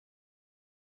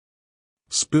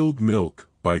Spilled Milk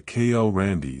by K.L.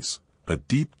 Randis, a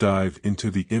deep dive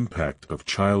into the impact of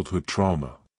childhood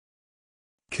trauma.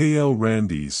 K.L.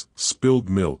 Randis' Spilled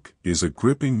Milk is a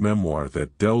gripping memoir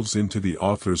that delves into the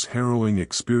author's harrowing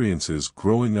experiences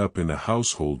growing up in a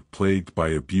household plagued by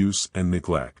abuse and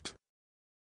neglect.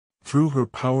 Through her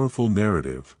powerful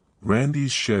narrative,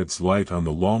 Randis sheds light on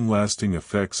the long-lasting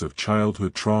effects of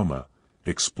childhood trauma,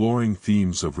 exploring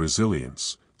themes of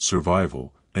resilience,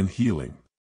 survival, and healing.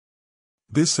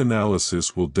 This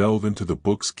analysis will delve into the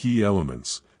book's key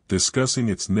elements, discussing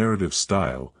its narrative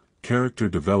style, character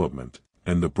development,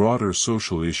 and the broader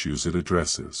social issues it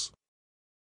addresses.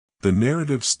 The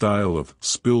narrative style of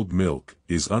Spilled Milk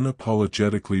is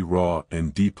unapologetically raw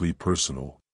and deeply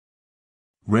personal.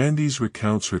 Randis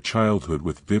recounts her childhood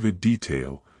with vivid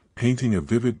detail, painting a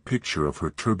vivid picture of her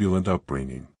turbulent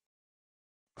upbringing.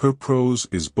 Her prose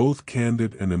is both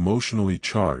candid and emotionally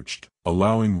charged,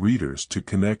 allowing readers to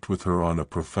connect with her on a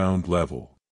profound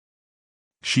level.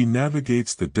 She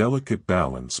navigates the delicate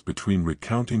balance between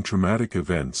recounting traumatic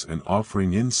events and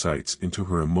offering insights into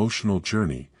her emotional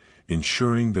journey,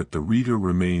 ensuring that the reader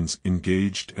remains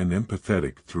engaged and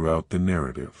empathetic throughout the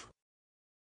narrative.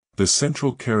 The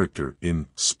central character in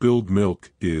Spilled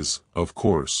Milk is, of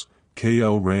course,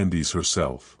 K.L. Randis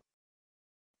herself.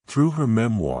 Through her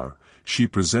memoir, she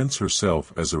presents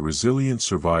herself as a resilient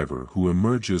survivor who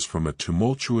emerges from a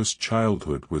tumultuous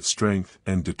childhood with strength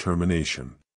and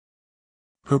determination.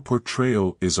 Her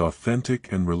portrayal is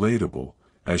authentic and relatable,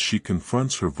 as she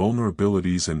confronts her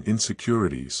vulnerabilities and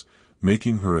insecurities,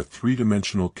 making her a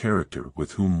three-dimensional character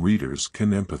with whom readers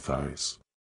can empathize.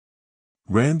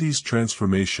 Randis'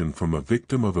 transformation from a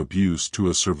victim of abuse to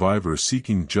a survivor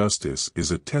seeking justice is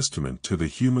a testament to the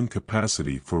human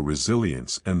capacity for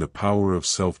resilience and the power of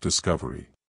self-discovery.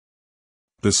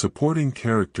 The supporting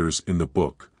characters in the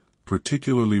book,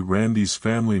 particularly Randis'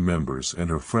 family members and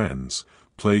her friends,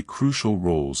 play crucial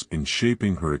roles in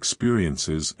shaping her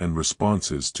experiences and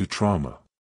responses to trauma.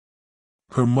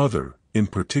 Her mother, in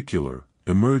particular,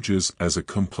 emerges as a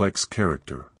complex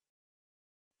character.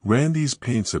 Randis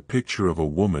paints a picture of a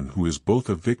woman who is both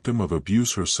a victim of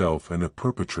abuse herself and a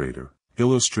perpetrator,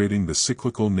 illustrating the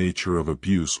cyclical nature of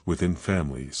abuse within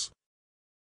families.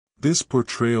 This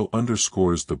portrayal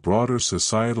underscores the broader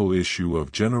societal issue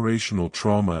of generational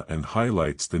trauma and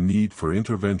highlights the need for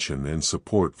intervention and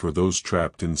support for those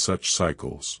trapped in such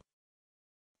cycles.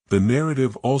 The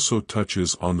narrative also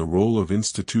touches on the role of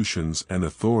institutions and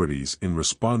authorities in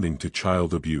responding to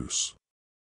child abuse.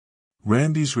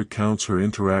 Randis recounts her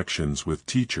interactions with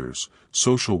teachers,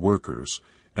 social workers,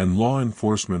 and law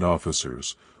enforcement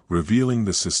officers, revealing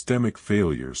the systemic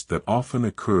failures that often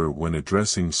occur when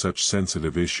addressing such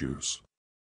sensitive issues.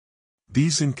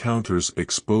 These encounters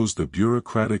expose the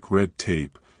bureaucratic red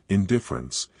tape,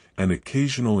 indifference, and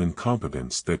occasional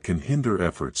incompetence that can hinder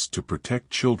efforts to protect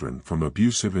children from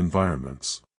abusive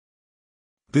environments.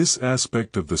 This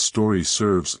aspect of the story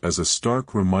serves as a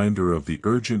stark reminder of the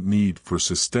urgent need for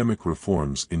systemic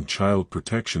reforms in child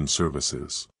protection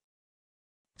services.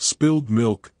 Spilled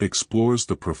Milk explores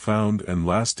the profound and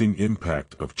lasting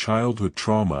impact of childhood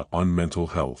trauma on mental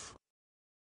health.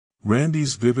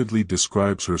 Randis vividly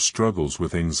describes her struggles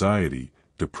with anxiety,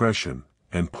 depression,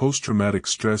 and post-traumatic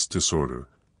stress disorder,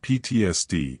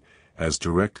 PTSD, as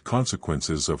direct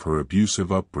consequences of her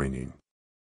abusive upbringing.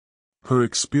 Her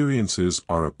experiences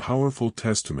are a powerful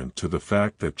testament to the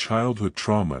fact that childhood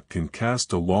trauma can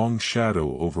cast a long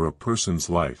shadow over a person's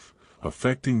life,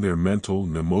 affecting their mental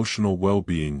and emotional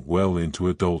well-being well into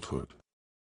adulthood.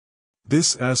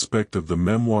 This aspect of the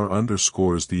memoir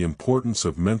underscores the importance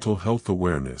of mental health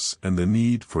awareness and the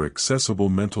need for accessible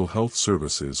mental health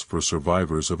services for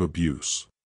survivors of abuse.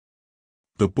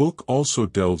 The book also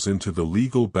delves into the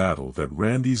legal battle that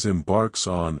Randis embarks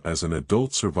on as an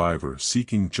adult survivor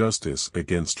seeking justice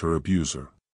against her abuser.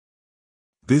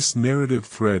 This narrative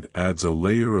thread adds a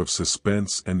layer of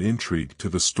suspense and intrigue to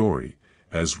the story,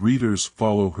 as readers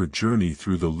follow her journey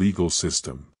through the legal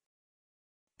system.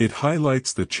 It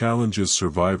highlights the challenges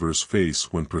survivors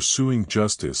face when pursuing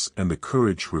justice and the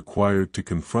courage required to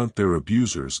confront their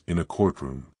abusers in a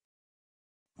courtroom.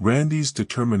 Randis'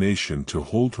 determination to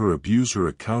hold her abuser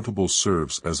accountable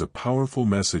serves as a powerful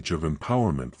message of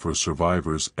empowerment for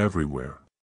survivors everywhere.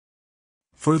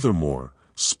 Furthermore,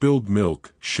 Spilled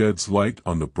Milk sheds light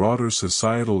on the broader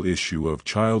societal issue of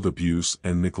child abuse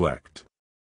and neglect.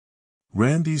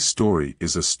 Randis' story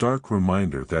is a stark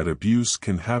reminder that abuse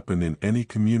can happen in any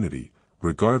community,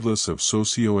 regardless of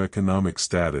socioeconomic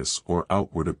status or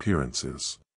outward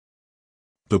appearances.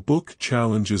 The book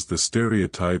challenges the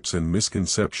stereotypes and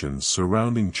misconceptions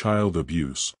surrounding child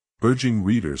abuse, urging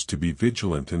readers to be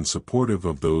vigilant and supportive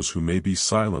of those who may be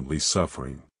silently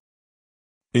suffering.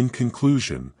 In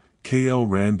conclusion, K.L.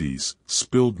 Randis'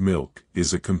 Spilled Milk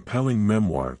is a compelling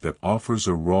memoir that offers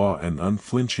a raw and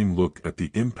unflinching look at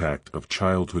the impact of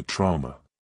childhood trauma.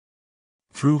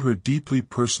 Through her deeply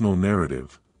personal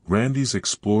narrative, Randis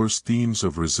explores themes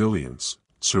of resilience,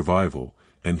 survival,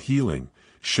 and healing,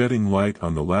 shedding light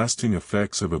on the lasting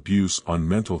effects of abuse on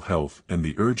mental health and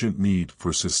the urgent need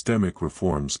for systemic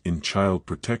reforms in child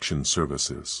protection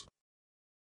services.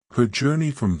 Her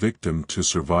journey from victim to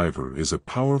survivor is a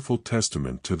powerful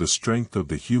testament to the strength of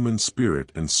the human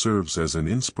spirit and serves as an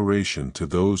inspiration to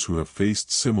those who have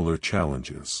faced similar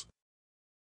challenges.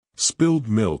 Spilled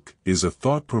Milk is a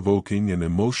thought-provoking and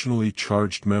emotionally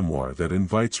charged memoir that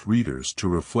invites readers to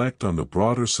reflect on the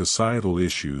broader societal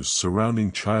issues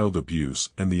surrounding child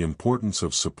abuse and the importance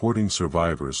of supporting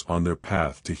survivors on their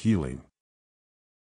path to healing.